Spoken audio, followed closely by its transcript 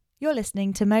You're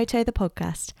listening to Moto the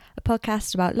Podcast, a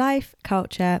podcast about life,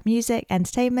 culture, music,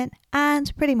 entertainment,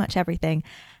 and pretty much everything,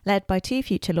 led by two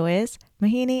future lawyers,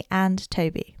 Mohini and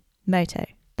Toby. Moto,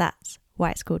 that's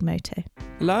why it's called Moto.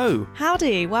 Hello.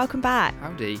 Howdy, welcome back.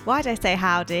 Howdy. Why'd I say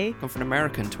howdy? Gone for an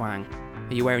American twang.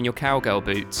 Are you wearing your cowgirl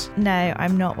boots? No,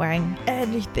 I'm not wearing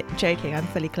anything. Joking, I'm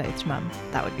fully clothed, Mum.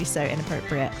 That would be so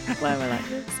inappropriate. Why am I like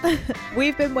this?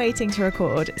 We've been waiting to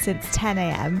record since 10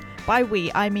 a.m. By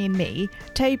we, I mean me.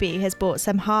 Toby has bought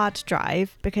some hard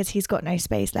drive because he's got no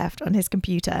space left on his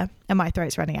computer and my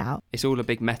throat's running out. It's all a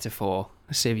big metaphor.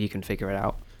 Let's see if you can figure it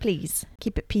out. Please,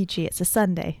 keep it PG. It's a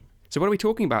Sunday. So what are we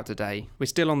talking about today? We're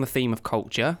still on the theme of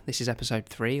culture. This is episode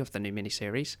 3 of the new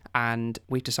miniseries. And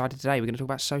we've decided today we're going to talk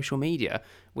about social media,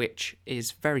 which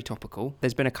is very topical.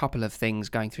 There's been a couple of things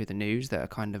going through the news that are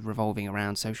kind of revolving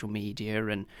around social media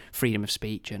and freedom of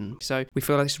speech. And so we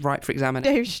feel like it's right for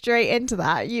examining. Go straight into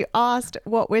that. You asked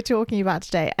what we're talking about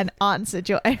today and answered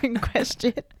your own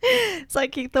question. It's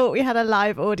like you thought we had a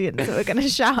live audience that were going to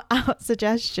shout out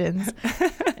suggestions.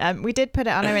 We did put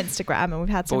it on our Instagram and we've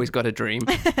had some... Always got a dream.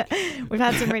 We've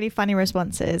had some really funny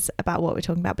responses about what we're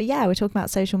talking about. But yeah, we're talking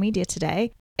about social media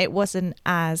today. It wasn't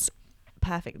as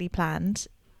perfectly planned.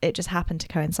 It just happened to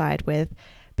coincide with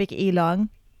big Elon,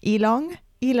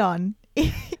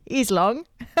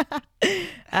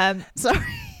 sorry,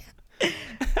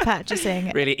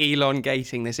 purchasing. Really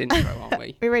elongating this intro, aren't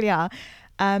we? We really are.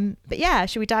 But yeah,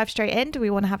 should we dive straight in? Do we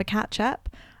want to have a catch up?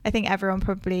 I think everyone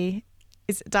probably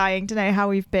is dying to know how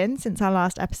we've been since our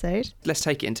last episode. Let's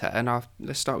take it in turn.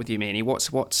 Let's start with you, Minnie.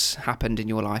 What's happened in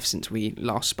your life since we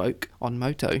last spoke on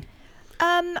Moto?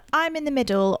 I'm in the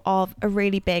middle of a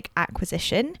really big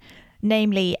acquisition.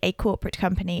 Namely, a corporate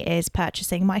company is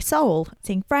purchasing my soul,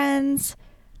 seeing friends,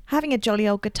 having a jolly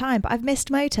old good time. But I've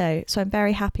missed Moto, so I'm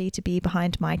very happy to be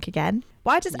behind mic again.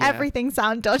 Why does everything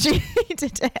sound dodgy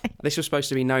today? This was supposed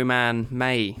to be No Man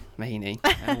May, Mahini.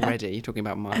 Already, you're talking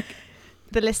about Mike.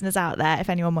 The listeners out there, if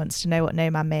anyone wants to know what No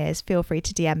Man May is, feel free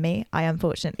to DM me. I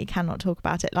unfortunately cannot talk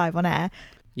about it live on air.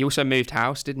 You also moved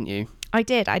house, didn't you? I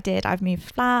did. I've moved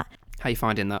flat. How are you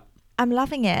finding that? I'm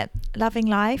loving it. Loving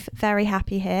life. Very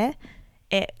happy here.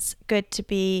 It's good to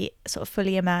be sort of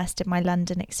fully immersed in my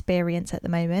London experience at the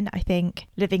moment. I think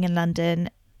living in London,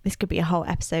 this could be a whole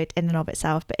episode in and of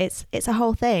itself, but it's a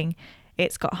whole thing.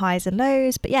 It's got highs and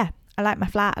lows, but yeah, I like my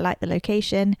flat. I like the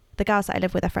location. The girls that I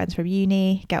live with are friends from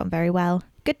uni, get on very well.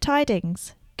 Good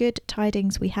tidings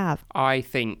we have. I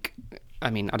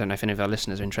don't know if any of our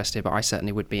listeners are interested, but I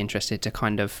certainly would be interested to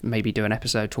kind of maybe do an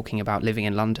episode talking about living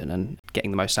in London and getting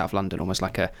the most out of London, almost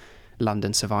like a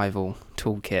London survival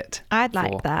toolkit. I'd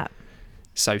like that.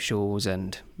 Socials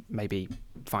and maybe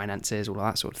finances, all of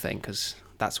that sort of thing, because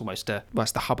that's almost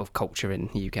it's the hub of culture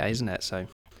in the UK, isn't it? So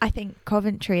I think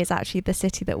Coventry is actually the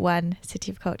city that won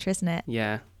City of Culture, isn't it?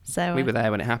 Yeah. So we were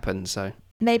there when it happened, so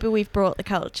maybe we've brought the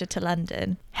culture to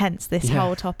London, hence this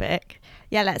whole topic.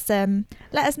 Yeah, let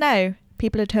us know.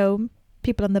 People at home,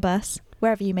 people on the bus,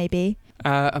 wherever you may be.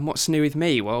 And what's new with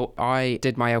me? Well, I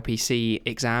did my LPC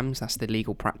exams. That's the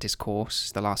legal practice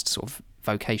course, the last sort of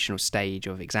vocational stage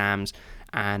of exams.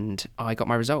 And I got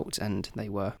my results and they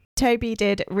were... Toby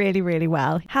did really, really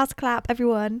well. House clap,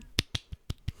 everyone.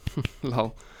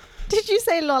 Lol. Did you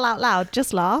say lol out loud?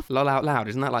 Just laugh. Lol out loud.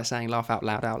 Isn't that like saying laugh out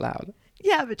loud out loud?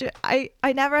 Yeah, but I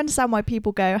never understand why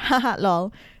people go, haha,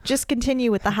 lol. Just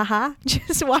continue with the haha.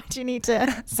 Just why do you need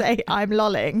to say I'm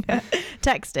lolling?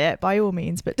 Text it by all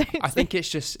means, but don't. I think it's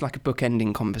just like a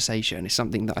bookending conversation. It's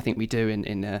something that I think we do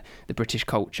in the British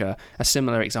culture. A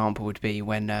similar example would be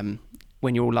when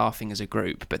you're all laughing as a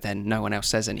group, but then no one else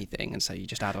says anything, and so you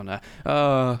just add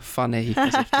on funny,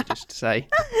 as if to just say,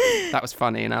 that was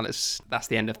funny, and that's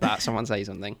the end of that. Someone say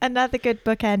something. Another good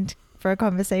bookend for a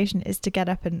conversation is to get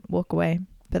up and walk away,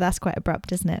 but that's quite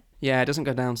abrupt, isn't it? Yeah, it doesn't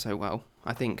go down so well.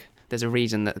 I think there's a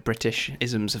reason that the British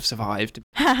isms have survived.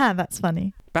 Haha, that's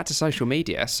funny. Back to social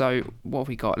media. So what have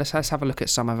we got? Let's have a look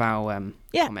at some of our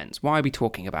comments. Why are we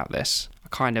talking about this? I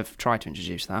kind of tried to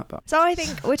introduce that, but... So I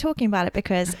think we're talking about it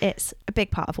because it's a big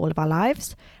part of all of our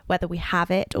lives, whether we have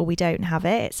it or we don't have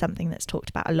it. It's something that's talked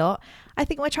about a lot. I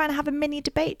think we're trying to have a mini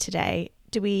debate today.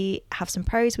 Do we have some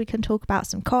pros we can talk about,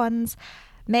 some cons?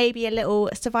 Maybe a little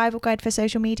survival guide for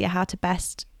social media, how to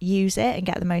best use it and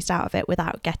get the most out of it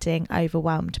without getting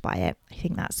overwhelmed by it. I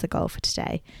think that's the goal for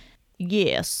today.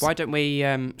 Yes. Why don't we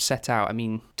set out,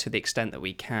 to the extent that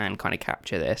we can kind of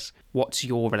capture this, what's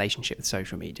your relationship with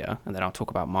social media? And then I'll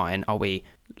talk about mine. Are we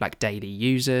like daily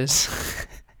users?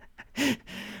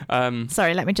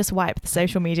 Sorry, let me just wipe the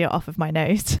social media off of my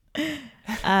nose.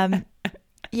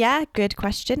 Yeah, good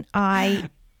question. I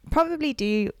probably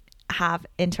do have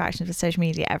interactions with social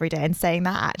media every day, and saying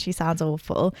that actually sounds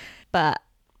awful. But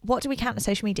what do we count as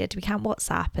social media? Do we count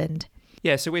WhatsApp? And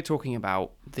yeah, so we're talking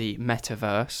about the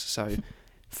metaverse, so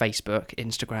Facebook,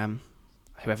 Instagram,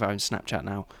 whoever owns Snapchat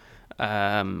now.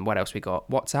 What else we got?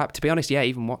 WhatsApp. To be honest, yeah,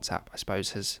 even WhatsApp, I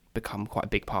suppose, has become quite a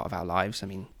big part of our lives. I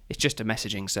mean, it's just a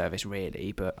messaging service,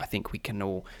 really, but I think we can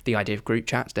all... The idea of group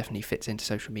chats definitely fits into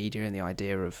social media, and the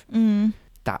idea of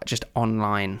that just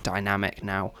online dynamic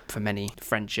now for many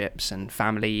friendships and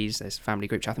families. There's family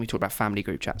group chat. I think we talked about family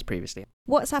group chats previously.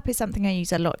 WhatsApp is something I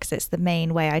use a lot because it's the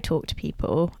main way I talk to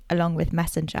people, along with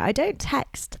Messenger. I don't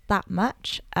text that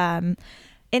much.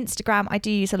 Instagram I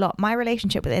do use a lot. My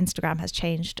relationship with Instagram has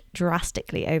changed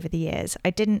drastically over the years. I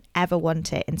didn't ever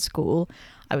want it in school.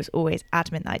 I was always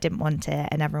adamant that I didn't want it,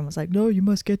 and everyone was like, no, you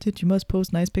must get it, you must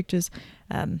post nice pictures.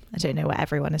 I don't know where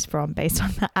everyone is from based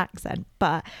on that accent,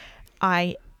 but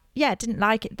I didn't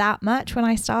like it that much when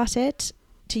I started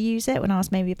to use it when I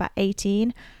was maybe about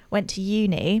 18. Went to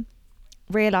uni,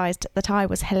 realised that I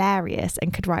was hilarious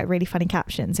and could write really funny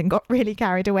captions, and got really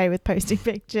carried away with posting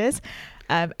pictures.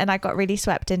 And I got really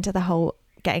swept into the whole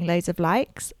getting loads of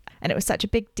likes. And it was such a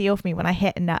big deal for me when I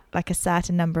hit a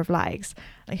certain number of likes.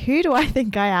 Like, who do I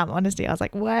think I am? Honestly, I was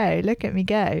like, whoa, look at me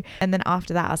go. And then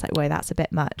after that, I was like, whoa, that's a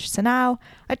bit much. So now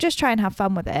I just try and have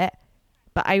fun with it.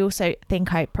 But I also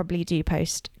think I probably do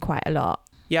post quite a lot.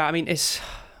 Yeah, I mean, it's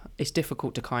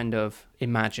difficult to kind of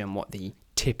imagine what the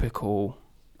typical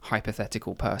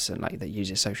hypothetical person like that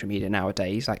uses social media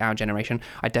nowadays, like our generation.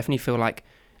 I definitely feel like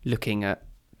looking at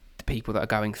the people that are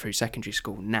going through secondary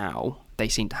school now, they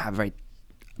seem to have a very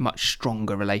much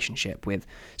stronger relationship with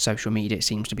social media. It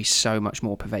seems to be so much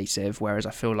more pervasive, whereas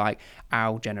I feel like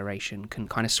our generation can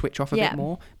kind of switch off a bit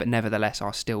more, but nevertheless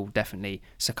are still definitely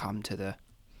succumb to the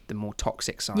more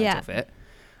toxic side of it.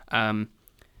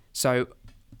 So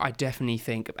I definitely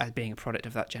think, as being a product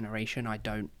of that generation, I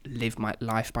don't live my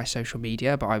life by social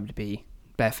media, but I would be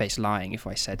barefaced lying if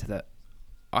I said that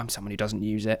I'm someone who doesn't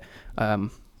use it.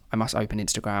 I must open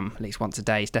Instagram at least once a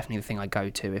day. It's definitely the thing I go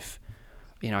to if,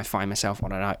 I find myself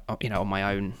on on my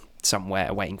own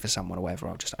somewhere waiting for someone or whatever.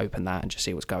 I'll just open that and just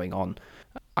see what's going on.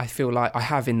 I feel like I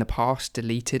have in the past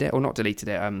deleted it, or not deleted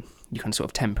it. You can sort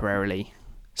of temporarily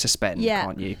suspend,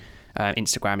 can't you?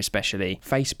 Instagram especially.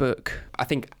 Facebook, I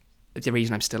think the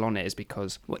reason I'm still on it is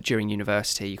because during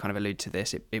university, you kind of allude to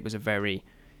this, it was a very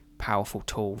powerful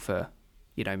tool for,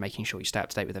 making sure you stay up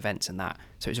to date with events and that.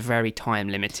 So it was a very time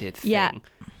limited thing. Yeah.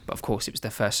 But of course it was the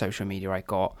first social media I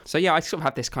got. So yeah, I sort of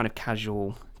have this kind of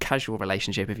casual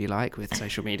relationship, if you like, with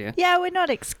social media. Yeah, we're not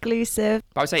exclusive.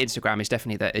 But I would say Instagram is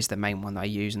definitely the main one that I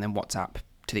use, and then WhatsApp,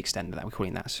 to the extent that we're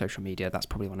calling that social media, that's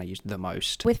probably the one I use the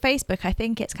most. With Facebook, I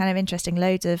think it's kind of interesting.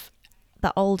 Loads of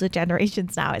the older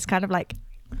generations now, it's kind of like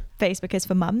Facebook is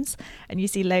for mums, and you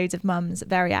see loads of mums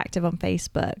very active on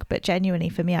Facebook. But genuinely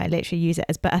for me, I literally use it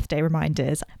as birthday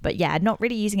reminders. But yeah, not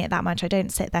really using it that much. I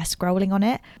don't sit there scrolling on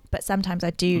it, but sometimes I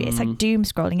do. It's like doom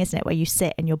scrolling, isn't it, where you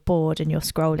sit and you're bored and you're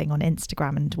scrolling on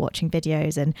Instagram and watching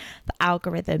videos, and the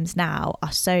algorithms now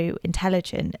are so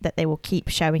intelligent that they will keep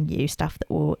showing you stuff that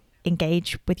will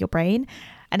engage with your brain,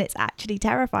 and it's actually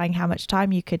terrifying how much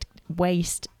time you could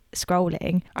waste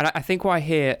scrolling. And I think what I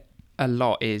hear a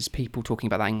lot is people talking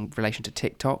about that in relation to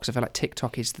TikTok. So I feel like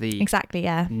TikTok is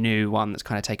the new one that's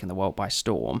kind of taken the world by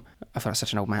storm. I feel like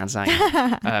such an old man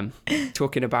saying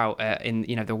talking about in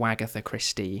the Wagatha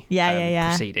Christie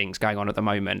proceedings going on at the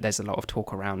moment. There's a lot of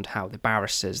talk around how the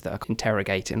barristers that are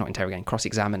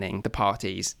cross-examining the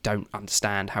parties don't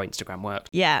understand how Instagram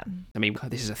works. Yeah. I mean,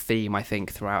 this is a theme, I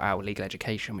think, throughout our legal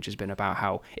education, which has been about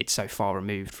how it's so far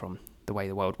removed from the way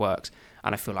the world works.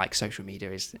 And I feel like social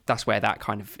media that's where that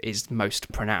kind of is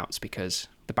most pronounced, because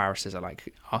the barristers are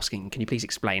like asking, can you please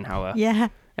explain how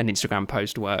an Instagram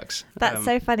post works? That's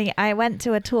so funny. I went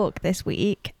to a talk this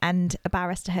week, and a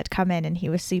barrister had come in, and he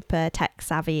was super tech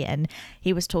savvy, and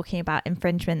he was talking about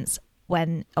infringements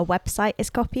when a website is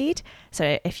copied.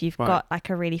 So if you've got like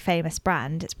a really famous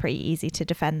brand, it's pretty easy to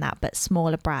defend that, but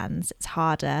smaller brands, it's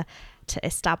harder to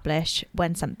establish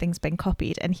when something's been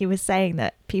copied. And he was saying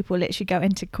that people literally go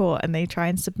into court and they try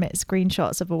and submit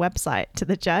screenshots of a website to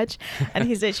the judge, and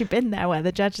he's literally been there where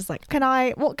the judge is like,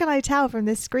 what can I tell from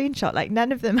this screenshot? Like,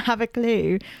 none of them have a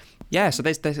clue. Yeah, so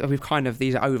we've kind of,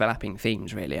 these are overlapping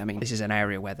themes, really. I mean, this is an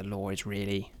area where the law is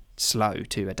really slow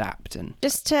to adapt. And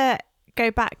just to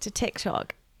go back to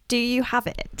TikTok, do you have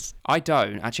it? I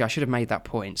don't. Actually, I should have made that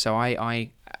point. So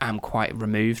I am quite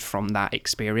removed from that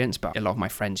experience, but a lot of my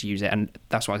friends use it. And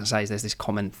that's what I was going to say, is there's this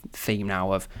common theme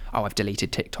now of, I've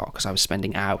deleted TikTok because I was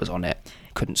spending hours on it,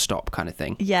 couldn't stop kind of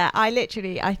thing. Yeah, I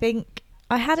think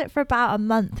I had it for about a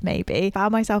month maybe.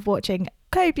 Found myself watching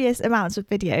copious amounts of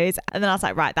videos. And then I was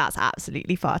like, right, that's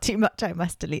absolutely far too much. I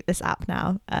must delete this app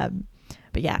now.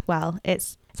 But yeah, well,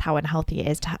 it's how unhealthy it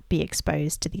is to be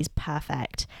exposed to these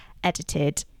perfect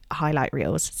edited highlight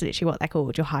reels. It's literally what they're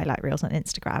called, your highlight reels on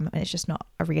Instagram. And it's just not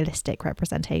a realistic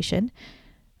representation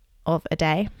of a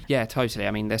day. Yeah, totally.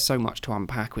 I mean, there's so much to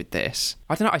unpack with this.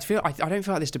 I don't know. I don't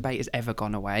feel like this debate has ever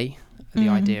gone away. The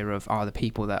idea of the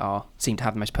people that seem to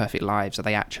have the most perfect lives, are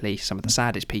they actually some of the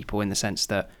saddest people, in the sense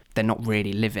that they're not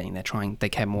really living. They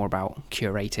care more about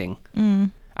curating.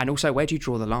 And also, where do you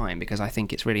draw the line? Because I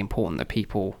think it's really important that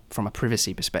people, from a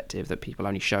privacy perspective, that people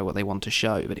only show what they want to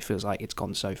show. But it feels like it's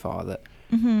gone so far that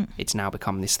it's now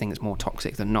become this thing that's more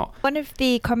toxic than not. One of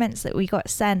the comments that we got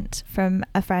sent from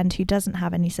a friend who doesn't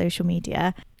have any social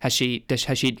media. Has she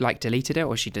like deleted it,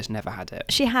 or she just never had it?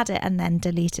 She had it and then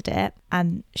deleted it.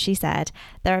 And she said,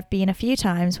 there have been a few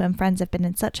times when friends have been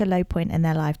in such a low point in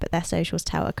their life, but their socials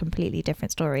tell a completely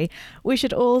different story. We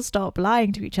should all stop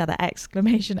lying to each other!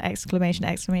 Exclamation, exclamation,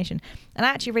 exclamation. And I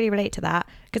actually really relate to that,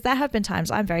 because there have been times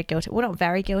I'm very guilty. Well, not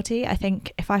very guilty. I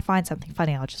think if I find something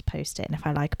funny, I'll just post it. And if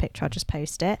I like a picture, I'll just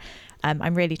post it.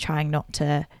 I'm really trying not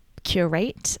to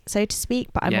curate, so to speak,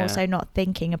 but I'm also not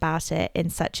thinking about it in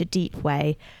such a deep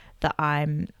way that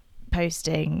I'm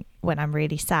posting when I'm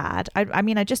really sad. I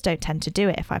mean, I just don't tend to do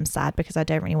it if I'm sad, because I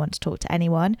don't really want to talk to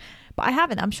anyone. But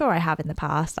I'm sure I have in the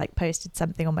past, like, posted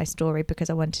something on my story because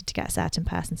I wanted to get a certain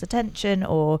person's attention,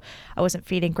 or I wasn't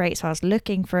feeling great, so I was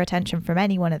looking for attention from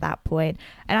anyone at that point.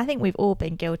 And I think we've all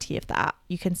been guilty of that.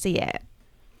 You can see it,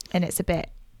 and it is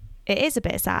a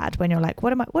bit sad when you're like,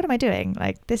 what am I doing?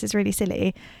 Like, this is really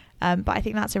silly. But I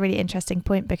think that's a really interesting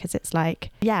point, because it's like,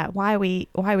 yeah, why are we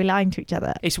lying to each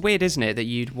other? It's weird, isn't it, that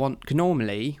you'd want, cause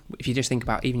normally, if you just think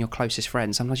about even your closest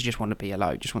friends, sometimes you just want to be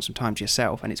alone, just want some time to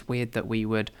yourself. And it's weird that we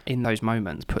would, in those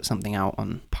moments, put something out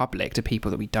on public to people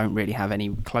that we don't really have any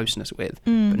closeness with,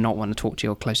 but not want to talk to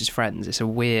your closest friends. It's a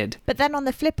weird... But then on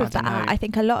the flip of that, I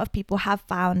think a lot of people have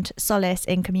found solace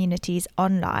in communities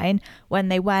online when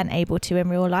they weren't able to in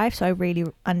real life. So I really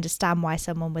understand why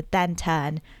someone would then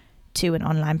turn to an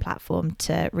online platform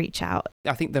to reach out.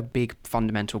 I think the big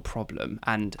fundamental problem,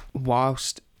 and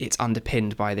whilst it's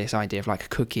underpinned by this idea of like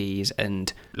cookies,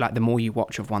 and like the more you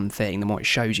watch of one thing, the more it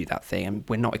shows you that thing, and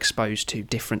we're not exposed to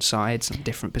different sides and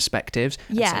different perspectives.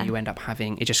 Yeah. And so you end up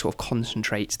having, it just sort of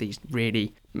concentrates these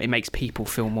really, it makes people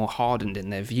feel more hardened in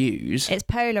their views. It's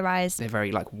polarized. They're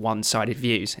very like one-sided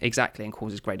views, exactly, and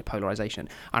causes greater polarization.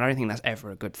 And I don't think that's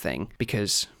ever a good thing,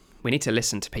 because we need to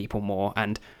listen to people more.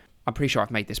 And I'm pretty sure I've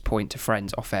made this point to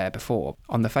friends off air before.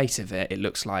 On the face of it, it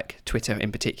looks like Twitter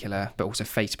in particular, but also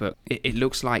Facebook, it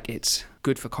looks like it's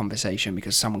good for conversation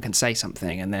because someone can say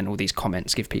something and then all these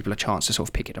comments give people a chance to sort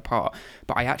of pick it apart.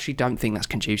 But I actually don't think that's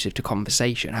conducive to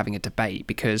conversation, having a debate,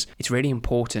 because it's really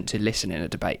important to listen in a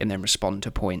debate and then respond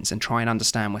to points and try and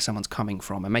understand where someone's coming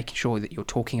from, and making sure that you're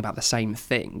talking about the same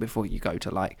thing before you go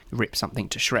to like rip something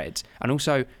to shreds. And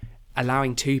also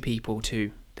allowing two people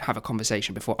to have a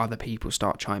conversation before other people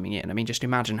start chiming in. I mean, just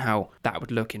imagine how that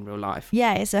would look in real life.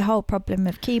 Yeah, it's a whole problem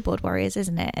of keyboard warriors,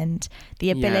 isn't it? And the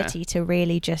ability to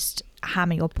really just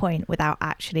hammer your point without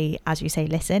actually, as you say,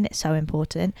 listen. It's so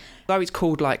important. Though it's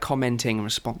called like commenting and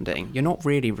responding, you're not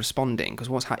really responding, because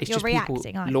it's you're just reacting,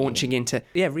 people aren't launching you? into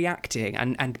reacting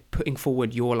and putting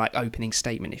forward your like opening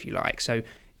statement, if you like. So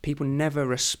people never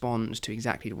respond to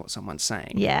exactly what someone's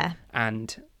saying. Yeah.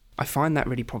 And I find that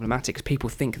really problematic, because people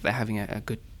think that they're having a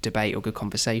good debate or good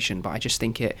conversation, but I just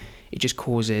think it just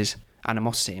causes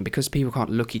animosity. And because people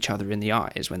can't look each other in the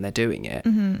eyes when they're doing it,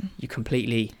 you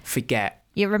completely forget.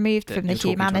 You're removed from the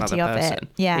humanity of it.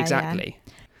 Yeah, exactly.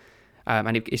 Yeah.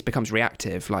 And it becomes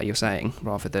reactive, like you're saying,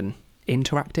 rather than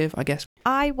interactive, I guess.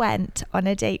 I went on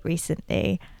a date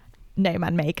recently. No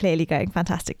Man May, clearly going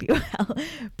fantastically well.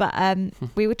 But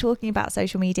we were talking about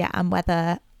social media and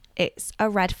whether it's a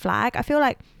red flag. I feel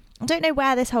like, I don't know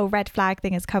where this whole red flag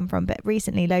thing has come from, but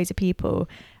recently loads of people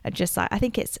are just like, I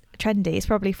think it's trendy. It's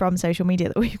probably from social media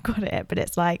that we've got it, but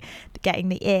it's like getting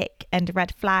the ick and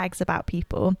red flags about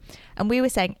people. And we were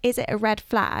saying, is it a red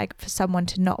flag for someone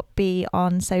to not be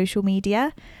on social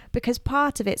media? Because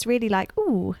part of it's really like,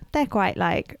 ooh, they're quite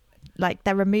like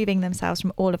they're removing themselves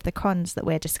from all of the cons that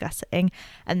we're discussing,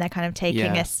 and they're kind of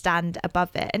taking a stand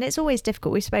above it. And it's always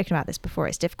difficult. We've spoken about this before.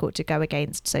 It's difficult to go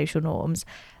against social norms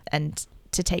and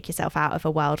to take yourself out of a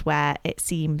world where it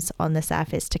seems on the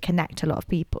surface to connect a lot of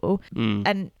people.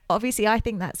 And obviously I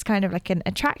think that's kind of like an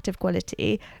attractive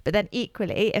quality, but then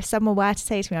equally, if someone were to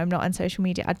say to me, I'm not on social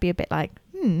media, I'd be a bit like,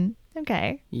 I'm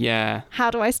okay, Yeah.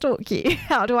 how do I stalk you?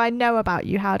 How do I know about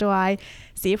you? How do I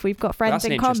see if we've got friends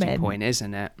in common? That's an interesting point,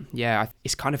 isn't it? Yeah,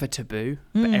 it's kind of a taboo,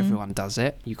 but everyone does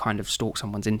it. You kind of stalk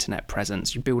someone's internet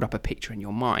presence. You build up a picture in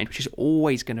your mind, which is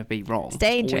always going to be wrong. It's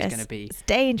dangerous. It's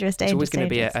dangerous. It's always going to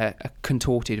be a a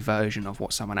contorted version of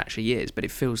what someone actually is, but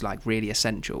it feels like really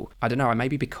essential. I don't know,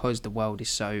 maybe because the world is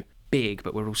so big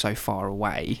but we're all so far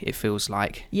away, it feels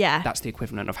like that's the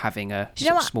equivalent of having a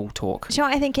small talk. Do you know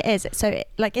what I think it is? So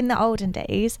like in the olden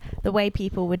days, the way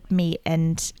people would meet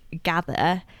and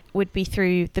gather would be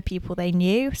through the people they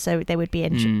knew. So there would be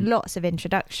lots of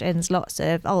introductions, lots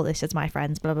of, oh, this is my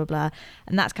friends, blah, blah, blah.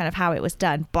 And that's kind of how it was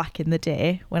done back in the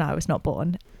day when I was not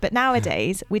born. But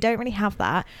nowadays, we don't really have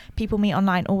that. People meet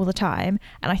online all the time.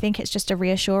 And I think it's just a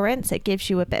reassurance. It gives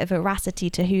you a bit of veracity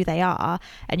to who they are.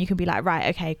 And you can be like, right,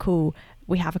 okay, cool.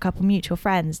 We have a couple mutual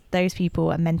friends. Those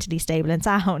people are mentally stable and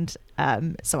sound.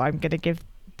 So I'm going to give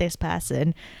this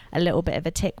person a little bit of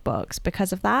a tick box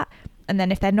because of that. And then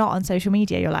if they're not on social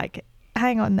media, you're like,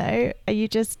 hang on, though, are you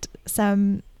just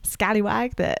some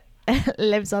scallywag that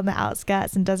lives on the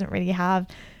outskirts and doesn't really have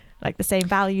like the same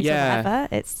values or whatever?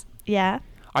 It's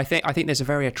I think there's a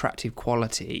very attractive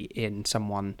quality in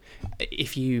someone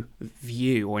if you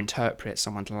view or interpret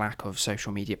someone's lack of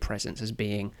social media presence as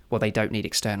being, well, they don't need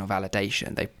external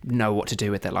validation. They know what to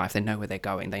do with their life. They know where they're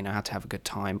going. They know how to have a good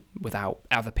time without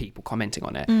other people commenting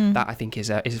on it. That I think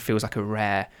feels like a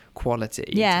rare quality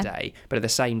today. But at the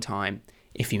same time,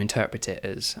 if you interpret it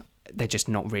as they're just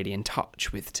not really in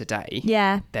touch with today,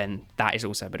 then that is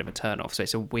also a bit of a turn off. So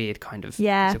it's a weird kind of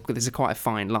there's quite a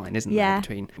fine line, isn't there,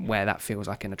 between where that feels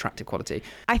like an attractive quality.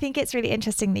 I think it's really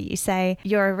interesting that you say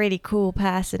you're a really cool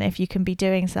person if you can be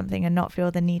doing something and not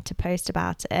feel the need to post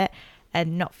about it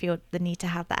and not feel the need to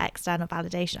have that external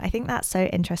validation. I think that's so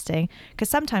interesting because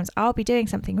sometimes I'll be doing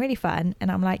something really fun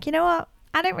and I'm like, you know what,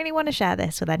 I don't really want to share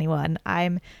this with anyone.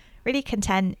 I'm really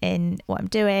content in what I'm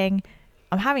doing.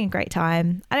 I'm having a great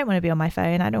time. I don't want to be on my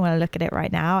phone. I don't want to look at it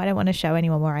right now. I don't want to show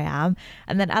anyone where I am.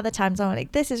 And then other times I'm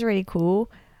like, this is really cool.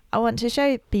 I want to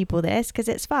show people this because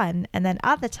it's fun. And then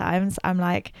other times I'm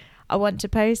like, I want to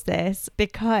post this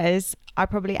because I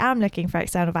probably am looking for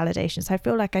external validation. So I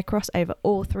feel like I cross over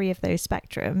all three of those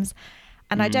spectrums.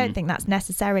 And I don't think that's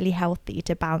necessarily healthy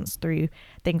to bounce through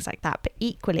things like that. But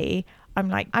equally,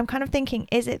 I'm kind of thinking,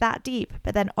 is it that deep?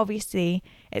 But then obviously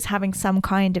it's having some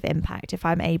kind of impact if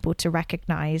I'm able to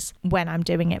recognize when I'm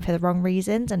doing it for the wrong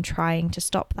reasons and trying to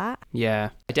stop that.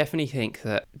 Yeah, I definitely think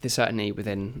that there's certainly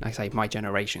within, like I say, my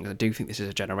generation, because I do think this is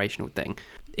a generational thing,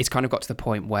 it's kind of got to the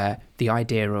point where the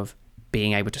idea of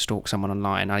being able to stalk someone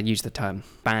online, I use the term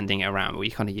banding it around, but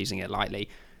we're kind of using it lightly,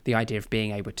 the idea of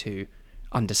being able to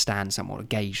understand someone or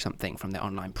gauge something from their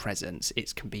online presence,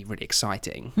 it can be really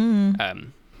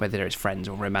exciting. Whether it's friends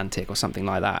or romantic or something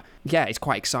like that. Yeah, it's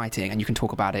quite exciting and you can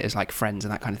talk about it as like friends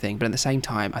and that kind of thing. But at the same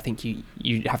time, I think you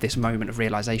have this moment of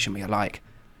realization where you're like,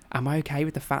 am I okay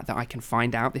with the fact that I can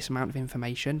find out this amount of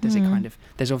information? Does it kind of,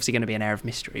 there's obviously going to be an air of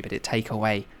mystery, but it take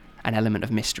away an element of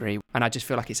mystery. And I just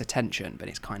feel like it's a tension, but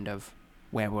it's kind of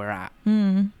where we're at.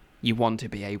 You want to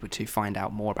be able to find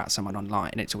out more about someone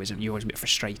online. You're always a bit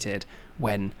frustrated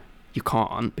when you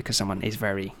can't because someone is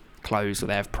very closed or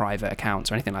they have private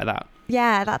accounts or anything like that.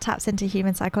 Yeah, that taps into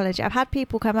human psychology. I've had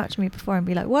people come up to me before and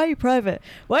be like, why are you private?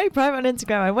 Why are you private on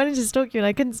Instagram? I wanted to stalk you and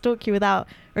I couldn't stalk you without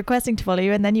requesting to follow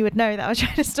you, and then you would know that I was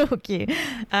trying to stalk you.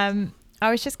 I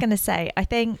was just going to say, I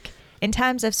think in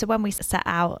terms of, so when we set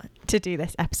out to do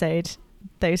this episode,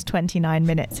 those 29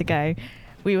 minutes ago,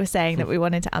 we were saying that we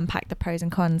wanted to unpack the pros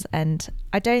and cons, and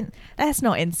let's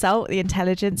not insult the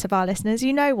intelligence of our listeners.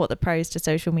 You know what the pros to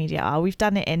social media are. We've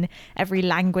done it in every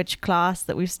language class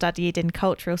that we've studied in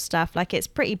cultural stuff. Like, it's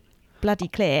pretty bloody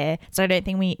clear. So I don't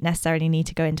think we necessarily need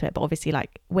to go into it, but obviously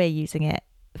like we're using it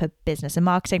for business and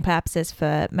marketing purposes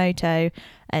for Moto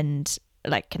and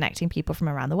like connecting people from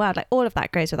around the world. Like all of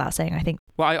that goes without saying, I think.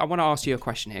 Well, I want to ask you a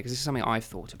question here because this is something I've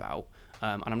thought about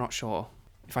and I'm not sure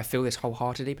if I feel this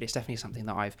wholeheartedly, but it's definitely something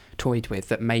that I've toyed with,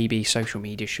 that maybe social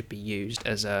media should be used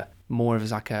as a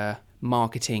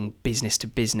marketing business to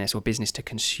business or business to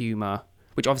consumer,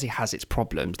 which obviously has its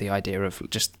problems, the idea of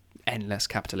just endless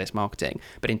capitalist marketing.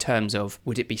 But in terms of,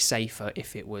 would it be safer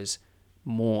if it was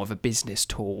more of a business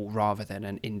tool rather than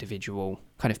an individual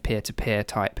kind of peer-to-peer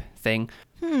type thing?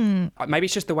 Maybe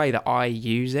it's just the way that I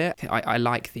use it. I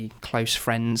like the close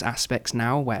friends aspects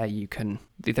now where you can,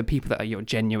 the people that are your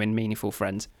genuine, meaningful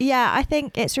friends. Yeah, I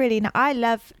think it's really, I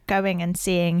love going and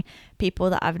seeing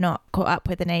people that I've not caught up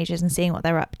with in ages and seeing what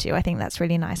they're up to. I think that's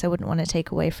really nice. I wouldn't want to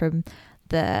take away from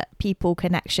the people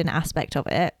connection aspect of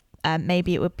it.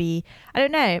 Maybe it would be, I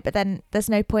don't know, but then there's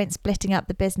no point splitting up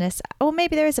the business, or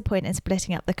maybe there is a point in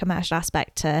splitting up the commercial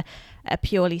aspect to a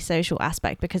purely social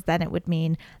aspect, because then it would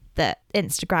mean that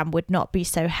Instagram would not be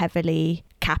so heavily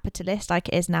capitalist like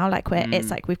it is now. Like it's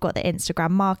like we've got the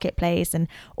Instagram marketplace and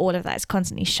all of that is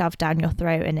constantly shoved down your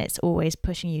throat, and it's always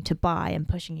pushing you to buy and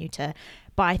pushing you to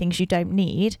buy things you don't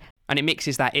need. And it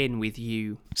mixes that in with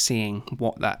you seeing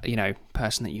what that,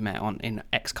 person that you met in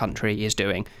X country is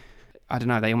doing. I don't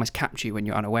know, they almost capture you when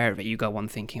you're unaware of it. You go on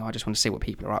thinking, I just want to see what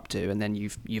people are up to, and then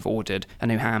you've ordered a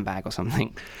new handbag or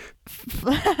something.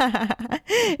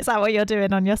 Is that what you're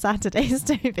doing on your Saturdays,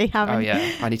 Toby? Oh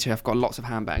yeah, I've got lots of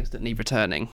handbags that need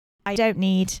returning. I don't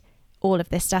need all of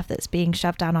this stuff that's being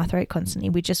shoved down our throat constantly.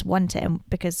 We just want it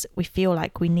because we feel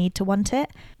like we need to want it,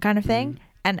 kind of thing.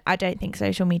 And I don't think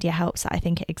social media helps that. I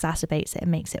think it exacerbates it and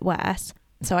makes it worse.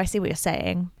 So I see what you're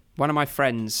saying. One of my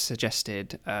friends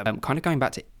suggested kind of going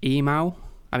back to email.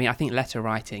 I mean, I think letter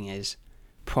writing is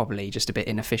probably just a bit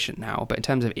inefficient now, but in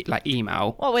terms of like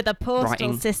email, well, with the postal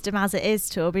writing system as it is,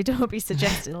 Toby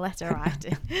suggested letter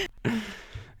writing.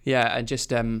 Yeah, and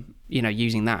just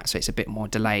using that so it's a bit more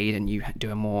delayed and you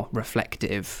do a more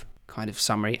reflective kind of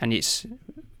summary, and it's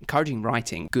encouraging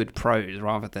writing good prose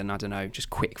rather than, I don't know, just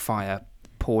quick fire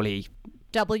poorly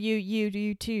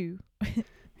WU2.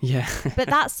 Yeah. But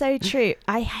that's so true.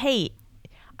 I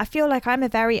feel like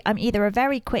I'm either a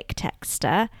very quick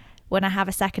texter when I have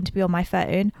a second to be on my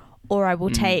phone, or I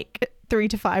will take 3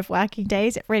 to 5 working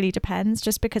days. It really depends,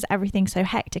 just because everything's so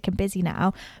hectic and busy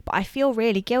now. But I feel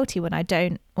really guilty when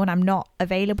I'm not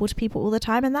available to people all the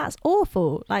time, and that's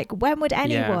awful. Like, when would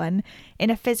anyone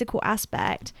in a physical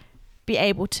aspect be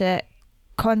able to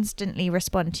constantly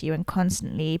respond to you and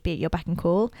constantly be at your beck and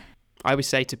call? I always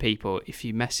say to people, if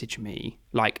you message me,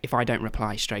 like if I don't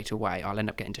reply straight away, I'll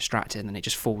end up getting distracted and it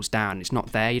just falls down. It's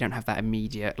not there. You don't have that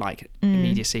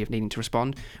immediacy of needing to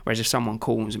respond. Whereas if someone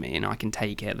calls me and I can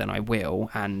take it, then I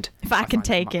will. And if I can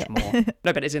take it.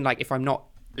 No, but it's in like, if I'm not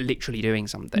literally doing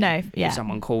something, if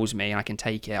someone calls me and I can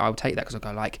take it, I'll take that, because I'll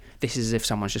go like, this is as if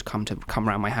someone's just come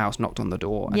around my house, knocked on the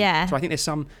door. And so I think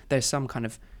there's some kind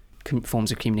of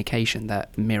forms of communication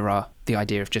that mirror the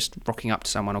idea of just rocking up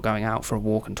to someone or going out for a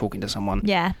walk and talking to someone.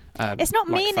 It's not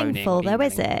like meaningful though,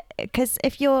 is it? Because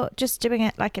if you're just doing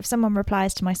it, like if someone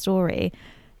replies to my story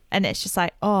and it's just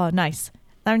like, oh nice,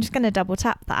 I'm just going to double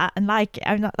tap that and like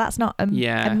it. That's not a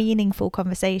meaningful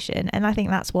conversation. And I think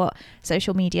that's what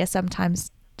social media sometimes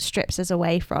strips us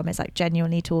away from, is like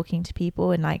genuinely talking to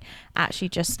people and like actually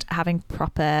just having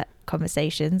proper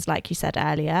conversations, like you said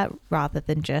earlier, rather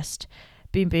than just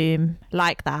boom boom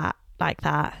like that.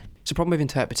 It's a problem with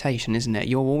interpretation, isn't it?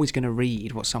 You're always going to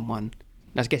read what someone,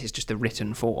 I guess it's just the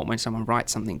written form. When someone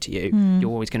writes something to you, you're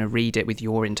always going to read it with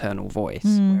your internal voice.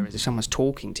 Whereas if someone's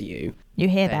talking to you, you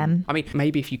hear them. I mean,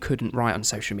 maybe if you couldn't write on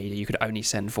social media, you could only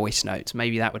send voice notes.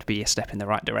 Maybe that would be a step in the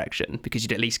right direction, because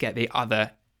you'd at least get the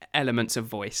other elements of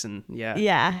voice. And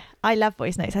I love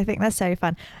voice notes. I think they're so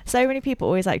fun. So many people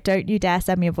always like, don't you dare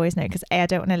send me a voice note, because A, I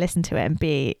don't want to listen to it, and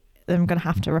B, I'm going to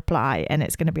have to reply and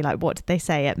it's going to be like, what did they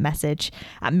say at minute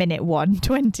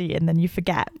 1:20, and then you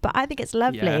forget. But I think it's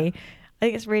lovely. I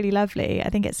think it's really lovely.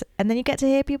 And then you get to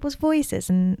hear people's voices,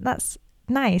 and that's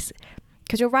nice,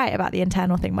 because you're right about the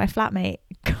internal thing. My flatmate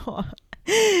got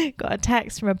a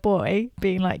text from a boy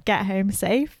being like, get home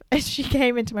safe, and she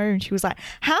came into my room and she was like,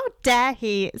 how dare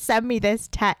he send me this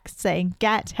text saying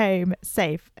get home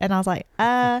safe? And I was like,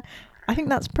 I think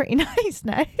that's pretty nice,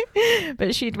 no?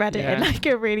 But she'd read it in like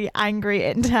a really angry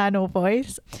internal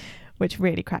voice, which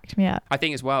really cracked me up. I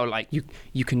think as well, like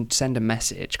you can send a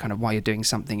message kind of while you're doing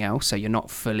something else, so you're not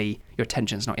fully, your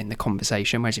attention's not in the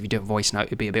conversation. Whereas if you do a voice note,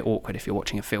 it'd be a bit awkward if you're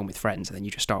watching a film with friends and then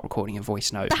you just start recording a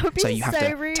voice note. That would be so you have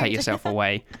to rude. Take yourself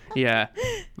away. Yeah.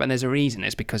 But there's a reason.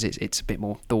 It's because it's a bit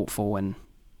more thoughtful and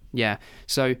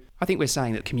So I think we're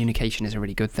saying that communication is a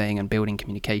really good thing, and building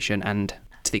communication, and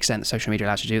to the extent that social media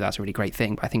allows you to do that's a really great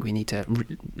thing. But I think we need to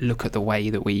look at the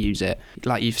way that we use it.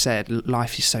 Like you've said,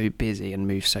 life is so busy and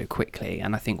moves so quickly,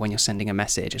 and I think when you're sending a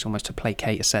message, it's almost to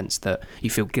placate a sense that you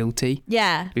feel guilty.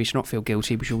 We should not feel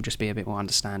guilty. We should all just be a bit more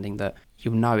understanding that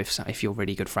you'll know if you're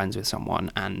really good friends with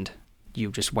someone, and you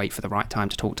just wait for the right time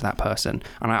to talk to that person.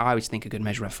 And I always think a good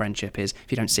measure of friendship is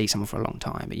if you don't see someone for a long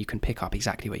time, but you can pick up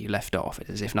exactly where you left off,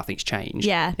 as if nothing's changed.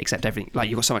 Except everything, like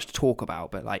you've got so much to talk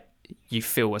about, but like you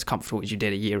feel as comfortable as you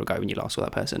did a year ago when you last saw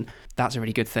that person. That's a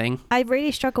really good thing. I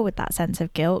really struggle with that sense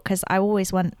of guilt, because I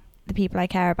always want the people I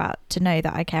care about to know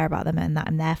that I care about them and that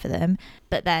I'm there for them.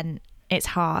 But then it's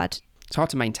hard it's hard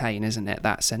to maintain, isn't it?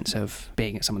 That sense of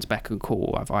being at someone's beck and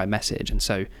call via message. And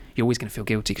so you're always going to feel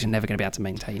guilty because you're never going to be able to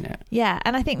maintain it. Yeah.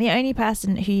 And I think the only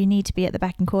person who you need to be at the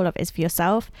beck and call of is for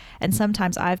yourself. And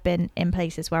sometimes I've been in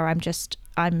places where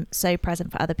I'm so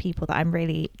present for other people that I'm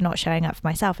really not showing up for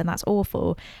myself. And that's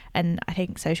awful. And I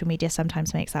think social media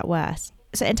sometimes makes that worse.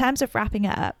 So in terms of wrapping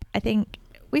up, I think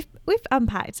we've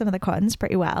unpacked some of the cons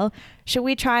pretty well. Should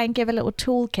we try and give a little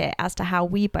toolkit as to how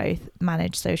we both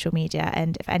manage social media,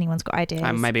 and if anyone's got ideas?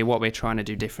 And maybe what we're trying to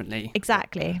do differently.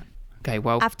 Exactly. Okay,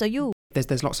 well, after you.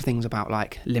 There's lots of things about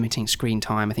like limiting screen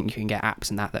time. I think you can get apps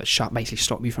and that basically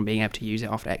stop you from being able to use it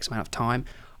after X amount of time.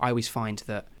 I always find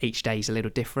that each day is a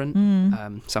little different.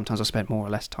 Sometimes I spend more or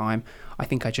less time. I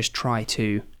think I just try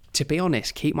to be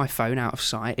honest, keep my phone out of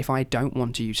sight. If I don't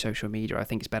want to use social media, I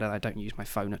think it's better that I don't use my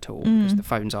phone at all, because the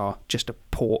phones are just a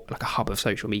port, like a hub of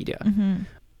social media.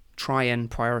 Try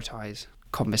and prioritize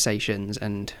conversations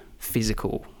and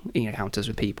physical encounters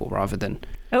with people rather than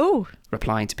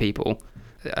replying to people.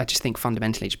 I just think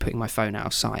fundamentally just putting my phone out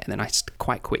of sight, and then I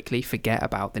quite quickly forget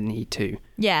about the need to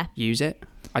use it.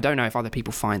 I don't know if other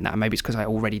people find that. Maybe it's because I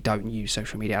already don't use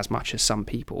social media as much as some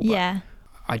people. But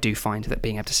I do find that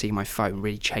being able to see my phone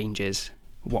really changes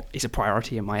what is a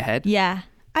priority in my head. Yeah,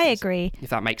 I agree.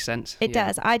 If that makes sense. It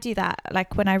does. I do that.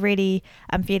 Like when I really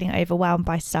am feeling overwhelmed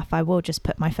by stuff, I will just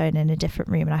put my phone in a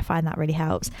different room, and I find that really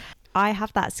helps. I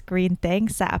have that screen thing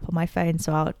set up on my phone,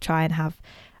 so I'll try and have,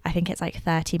 I think it's like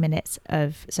 30 minutes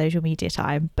of social media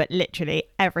time, but literally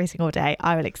every single day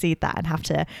I will exceed that and have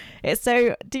to, it's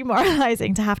so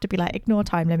demoralizing to have to be like, ignore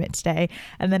time limit today.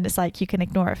 And then it's like, you can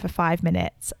ignore it for 5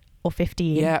 minutes or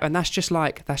 15. Yeah, and that's just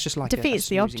like defeats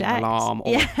the object. Alarm,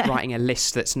 or writing a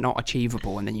list that's not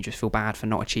achievable, and then you just feel bad for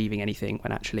not achieving anything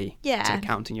when actually it's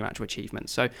counting your actual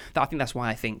achievements. So I think that's why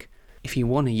I think if you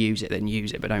want to use it, then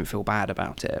use it, but don't feel bad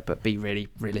about it, but be really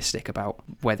realistic about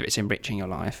whether it's enriching your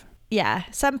life. Yeah,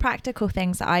 some practical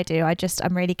things that I do,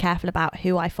 I'm really careful about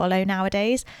who I follow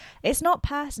nowadays. It's not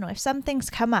personal. If some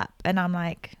things come up and I'm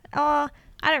like, I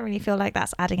don't really feel like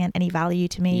that's adding any value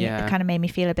to me. It kind of made me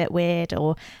feel a bit weird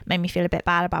or made me feel a bit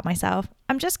bad about myself.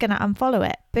 I'm just going to unfollow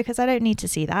it because I don't need to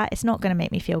see that. It's not going to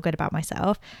make me feel good about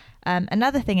myself.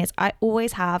 Another thing is I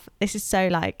always have, this is so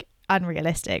like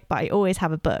unrealistic, but I always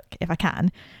have a book if I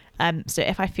can. So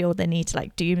if I feel the need to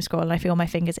like doom scroll and I feel my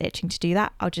fingers itching to do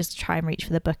that, I'll just try and reach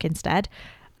for the book instead.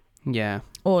 Yeah.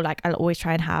 Or like I'll always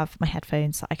try and have my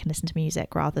headphones so I can listen to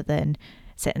music rather than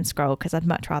sit and scroll, because I'd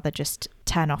much rather just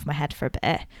turn off my head for a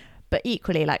bit. But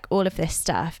equally, like all of this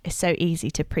stuff is so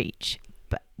easy to preach,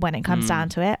 but when it comes down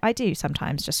to it, I do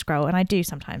sometimes just scroll and I do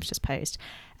sometimes just post.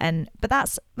 But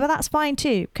that's fine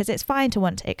too, because it's fine to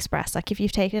want to express. Like if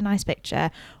you've taken a nice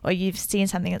picture or you've seen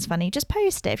something that's funny, just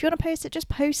post it. If you want to post it, just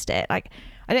post it. Like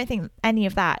I don't think any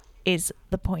of that is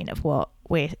the point of what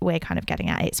we're kind of getting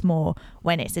at. It's more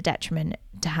when it's a detriment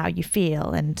to how you feel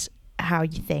and how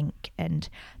you think, and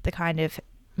the kind of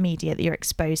media that you're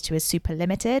exposed to is super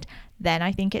limited, then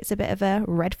I think it's a bit of a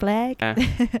red flag.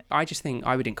 I just think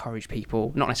I would encourage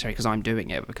people, not necessarily because I'm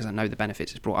doing it, because I know the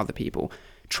benefits it's brought other people,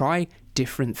 try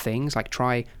different things. Like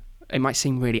it might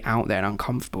seem really out there and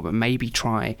uncomfortable, but maybe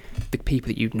try the people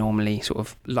that you'd normally sort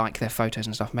of like their photos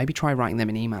and stuff, maybe try writing them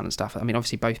an email and stuff. I mean,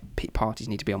 obviously both parties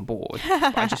need to be on board,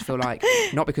 but I just feel like,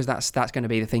 not because that's going to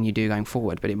be the thing you do going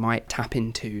forward, but it might tap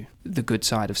into the good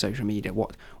side of social media,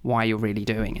 why you're really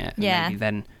doing it. And maybe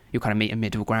then you'll kind of meet a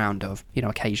middle ground of,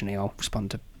 occasionally I'll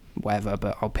respond to whatever,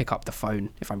 but I'll pick up the phone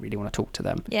if I really want to talk to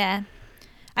them. Yeah.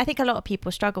 I think a lot of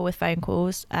people struggle with phone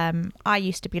calls. I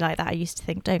used to be like that. I used to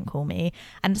think, don't call me.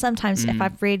 And sometimes if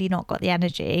I've really not got the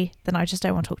energy, then I just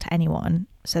don't want to talk to anyone.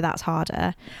 So that's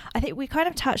harder. I think we kind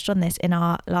of touched on this in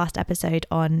our last episode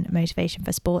on motivation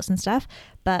for sports and stuff.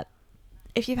 But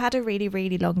if you've had a really,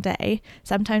 really long day,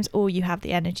 sometimes all you have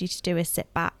the energy to do is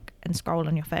sit back and scroll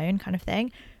on your phone kind of thing.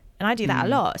 And I do that a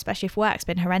lot, especially if work's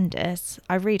been horrendous.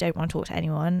 I really don't want to talk to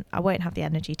anyone. I won't have the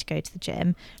energy to go to the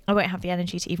gym. I won't have the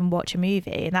energy to even watch a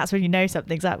movie. And that's when you know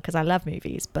something's up, because I love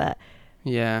movies. But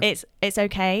yeah, it's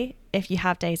okay if you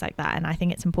have days like that. And I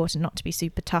think it's important not to be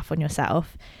super tough on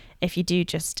yourself if you do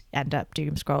just end up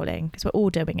doom scrolling, because we're all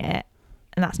doing it.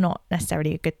 And that's not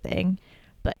necessarily a good thing.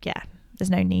 But yeah, there's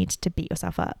no need to beat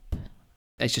yourself up.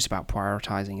 It's just about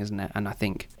prioritizing, isn't it? And I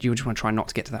think you just want to try not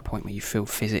to get to that point where you feel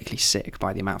physically sick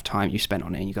by the amount of time you spent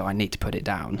on it and you go, I need to put it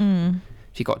down.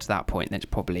 If you got to that point, then it's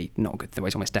probably not good.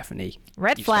 It's almost definitely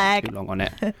red flag. Too long on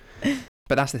it.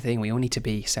 But that's the thing, we all need to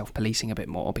be self-policing a bit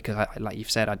more, because like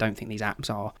you've said, I don't think these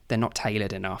apps they're not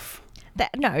tailored enough. That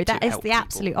is the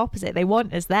absolute opposite. They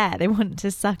want us there. They want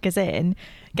to suck us in,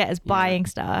 get us buying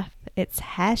stuff. It's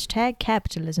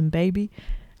 #capitalism, baby.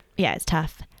 Yeah, it's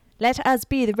tough. Let us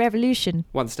be the revolution.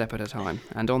 One step at a time.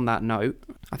 And on that note,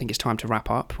 I think it's time to wrap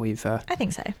up. We've I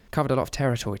think so. covered a lot of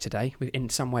territory today. In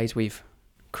some ways, we've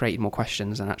created more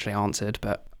questions than actually answered,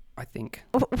 but I think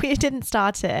We didn't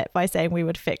start it by saying we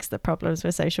would fix the problems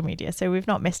with social media, so we've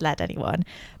not misled anyone.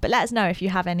 But let us know if you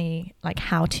have any like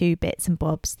how-to bits and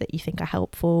bobs that you think are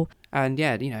helpful. And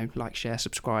yeah, like, share,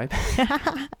 subscribe,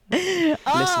 listen to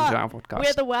our podcast.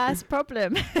 We're the worst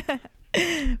problem.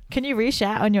 Can you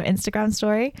reshare on your Instagram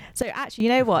story? So actually,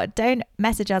 you know what? Don't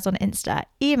message us on Insta.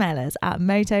 Email us at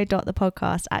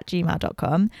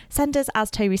moto.thepodcast@gmail.com. Send us,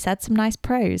 as Toby said, some nice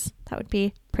prose. That would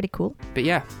be pretty cool. But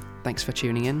yeah, thanks for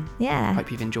tuning in. Yeah.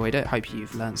 Hope you've enjoyed it. Hope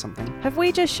you've learned something. Have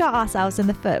we just shot ourselves in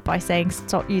the foot by saying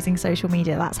stop using social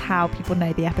media? That's how people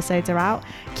know the episodes are out.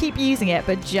 Keep using it,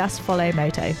 but just follow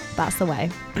Moto. That's the way.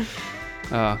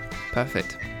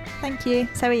 Perfect. Thank you.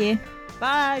 So are you.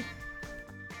 Bye.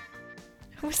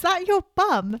 Was that your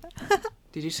bum?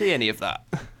 Did you see any of that?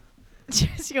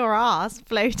 Just your ass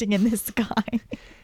floating in the sky.